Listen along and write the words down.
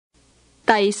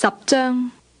第10章，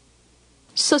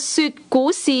述說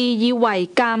古事以為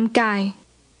鑑戒。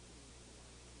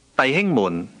弟兄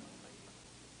們，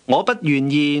我不願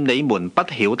意你們不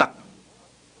曉得，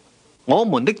我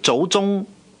們的祖宗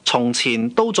從前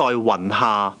都在雲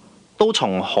下，都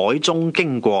從海中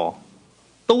經過，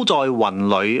都在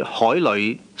雲裏海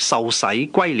裏受洗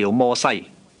歸了摩西，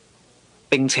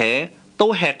並且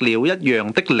都吃了一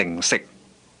樣的靈食，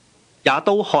也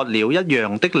都喝了一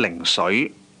樣的靈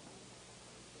水。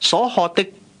所喝的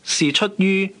是出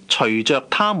於隨着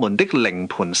他們的靈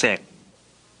磐石，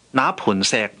那磐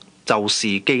石就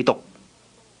是基督。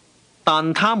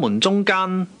但他們中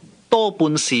間多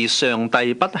半是上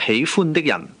帝不喜歡的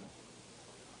人，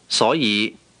所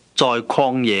以在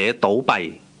曠野倒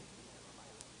閉。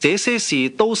這些事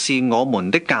都是我們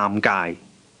的鑑戒，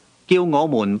叫我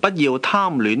們不要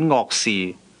貪戀惡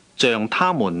事，像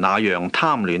他們那樣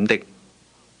貪戀的；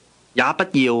也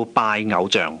不要拜偶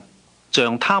像，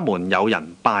像他們有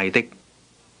人拜的。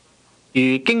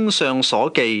如經上所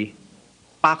記，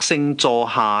百姓坐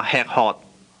下吃喝，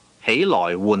起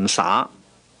來玩耍。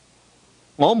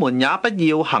我們也不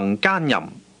要行奸淫，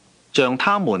像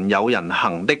他們有人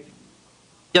行的，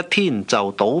一天就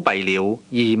倒閉了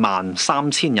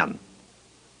23000人。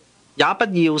也不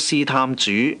要試探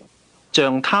主，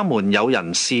像他們有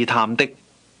人試探的，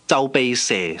就被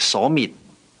蛇所滅。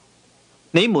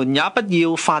你們也不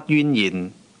要發怨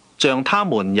言，像他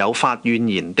們有發怨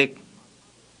言的，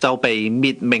就被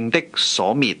滅命的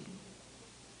所滅。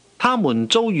他們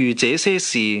遭遇這些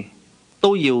事，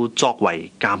都要作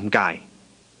為鑑戒，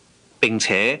並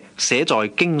且寫在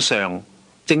經上，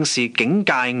正是警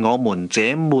戒我們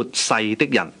這末世的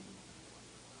人。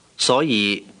所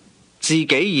以自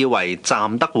己以為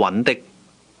站得穩的，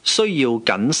需要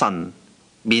謹慎，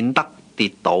免得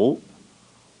跌倒。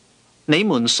你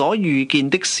們所遇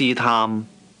見的試探，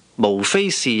無非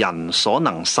是人所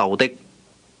能受的。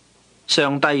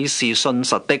上帝是信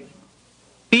實的，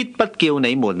必不叫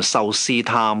你們受試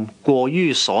探過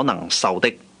於所能受的。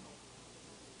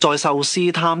在受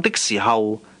試探的時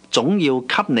候，總要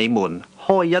給你們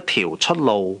開一條出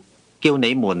路，叫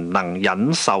你們能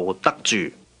忍受得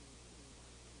住。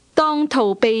當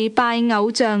逃避拜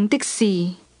偶像的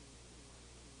事。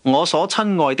我所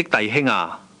親愛的弟兄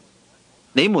啊，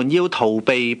你們要逃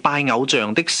避拜偶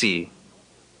像的事。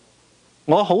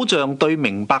我好像對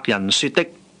明白人說的，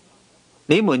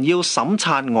你們要審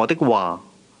察我的話。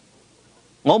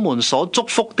我們所祝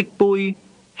福的杯，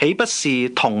豈不是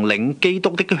同領基督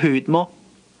的血麼？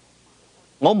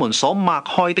我們所擘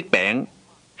開的餅，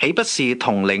豈不是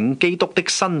同領基督的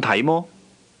身體麼？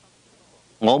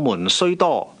我們雖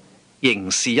多，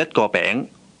仍是一個餅，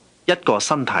一個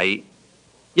身體，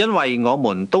因為我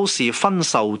們都是分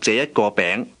受這一個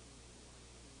餅。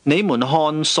你們看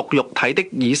屬肉體的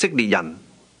以色列人，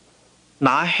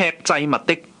那吃祭物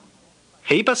的，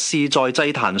豈不是在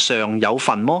祭壇上有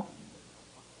份麼？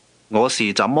我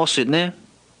是怎麼說呢？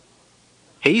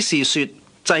豈是說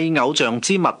祭偶像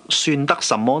之物算得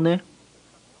什麼呢？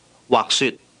或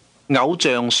說偶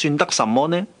像算得什麼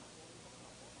呢？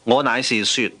我乃是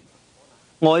說，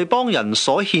外邦人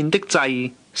所獻的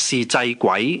祭是祭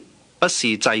鬼，不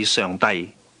是祭上帝。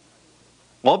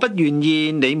我不願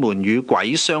意你們與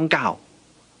鬼相交。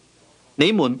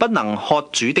你們不能喝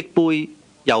主的杯，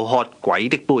又喝鬼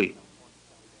的杯；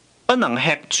不能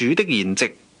吃主的筵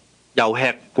席，又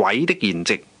吃鬼的筵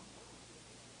席。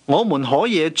我們可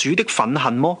惹主的憤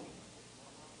恨麼？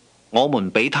我們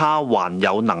比他還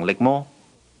有能力麼？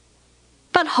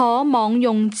不可妄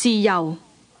用自由。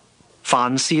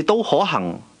凡事都可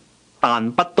行，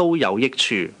但不都有益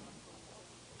處；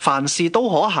凡事都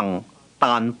可行，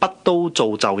但不都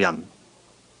造就人。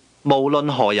無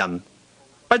論何人，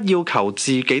不要求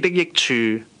自己的益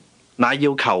處，乃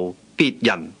要求別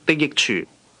人的益處。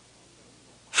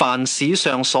凡市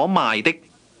上所賣的，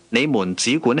你們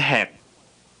只管吃，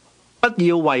不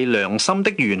要為良心的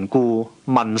緣故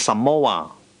問什麼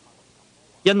話，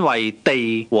因為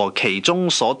地和其中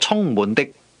所充滿的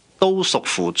都屬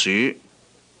乎主。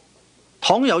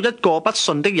倘有一個不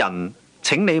信的人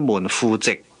請你們赴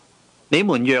席，你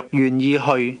們若願意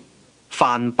去，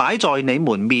凡擺在你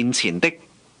們面前的，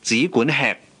只管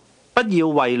吃，不要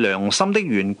為良心的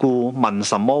緣故問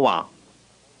什麼話。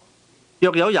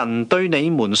若有人對你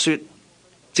們說，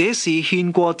這是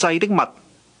獻過祭的物，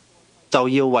就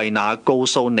要為那告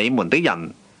訴你們的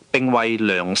人，並為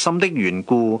良心的緣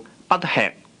故不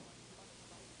吃。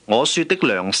我說的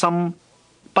良心，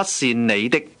不是你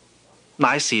的，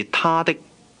乃是他的。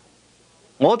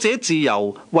我這自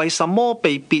由為什麼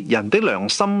被別人的良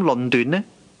心論斷呢？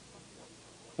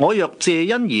我若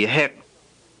謝恩而吃，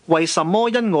為什麼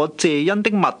因我謝恩的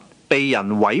物被人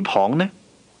毀謗呢？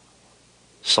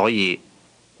所以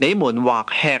你們或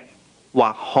吃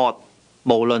或喝，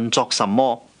無論作什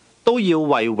麼，都要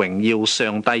為榮耀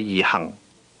上帝而行。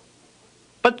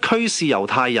不拘是猶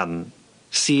太人，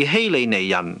是希利尼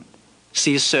人，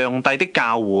是上帝的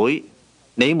教會，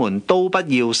你們都不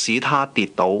要使他跌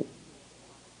倒。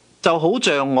就好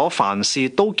像我凡事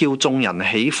都叫眾人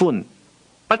喜歡，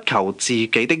不求自己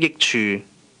的益處，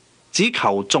只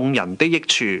求眾人的益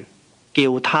處，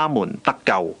叫他們得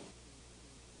救。